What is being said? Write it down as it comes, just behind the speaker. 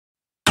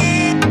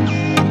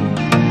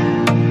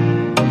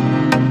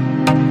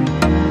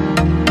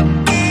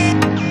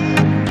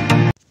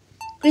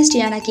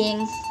Kristiana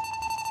King.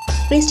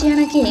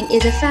 Kristiana King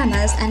is a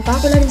famous and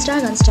popular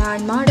Instagram star,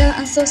 model,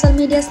 and social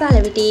media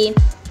celebrity.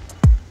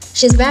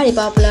 She's very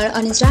popular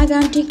on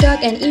Instagram,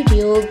 TikTok, and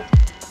YouTube.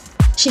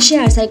 She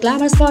shares her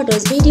glamorous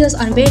photos, videos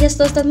on various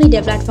social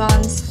media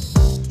platforms.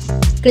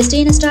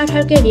 Kristiana started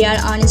her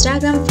career on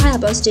Instagram via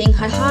posting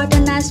her hot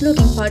and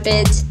nice-looking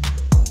photos,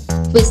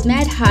 which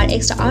made her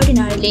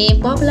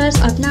extraordinarily popular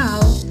up now.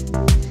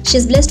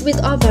 She's blessed with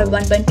over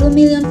 1.2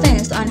 million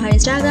fans on her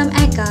Instagram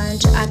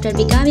account after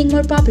becoming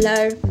more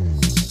popular.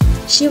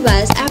 She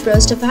was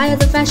approached via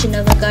the Fashion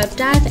Nova Curve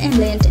type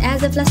emblem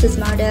as a flashes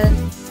model.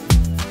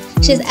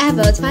 She's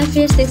about 5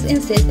 feet 6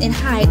 inches in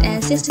height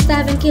and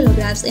 67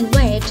 kilograms in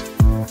weight.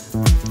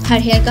 Her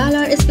hair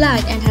color is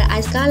black and her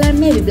eyes color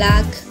may be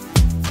black.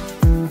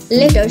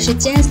 Later, she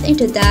changed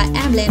into the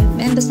emblem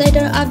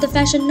ambassador of the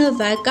Fashion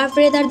Nova Curve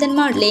rather than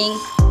modeling.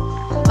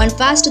 On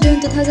 1st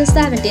June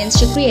 2017,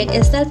 she created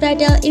a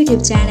self-titled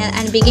YouTube channel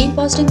and began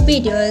posting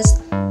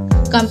videos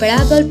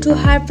comparable to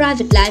her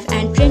private life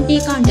and trendy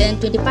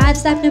content. 25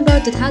 September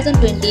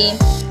 2020.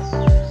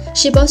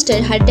 She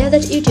posted her debut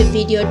YouTube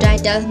video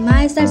titled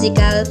My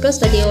Surgical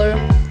Procedure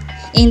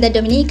in the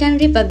Dominican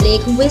Republic,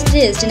 which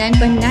reached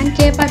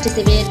 9.9k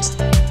participants.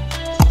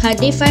 Her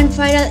different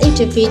viral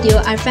YouTube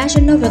videos are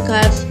Fashion Nova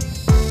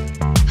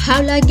Curve,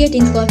 How Like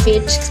Getting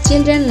COVID,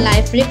 Children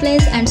Life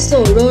Replays, and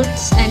So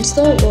Roads and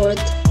So Worth.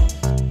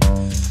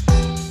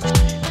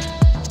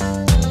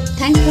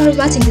 Thanks for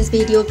watching this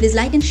video. Please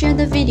like and share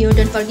the video.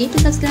 Don't forget to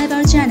subscribe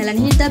our channel and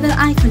hit the bell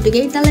icon to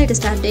get the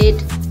latest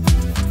update.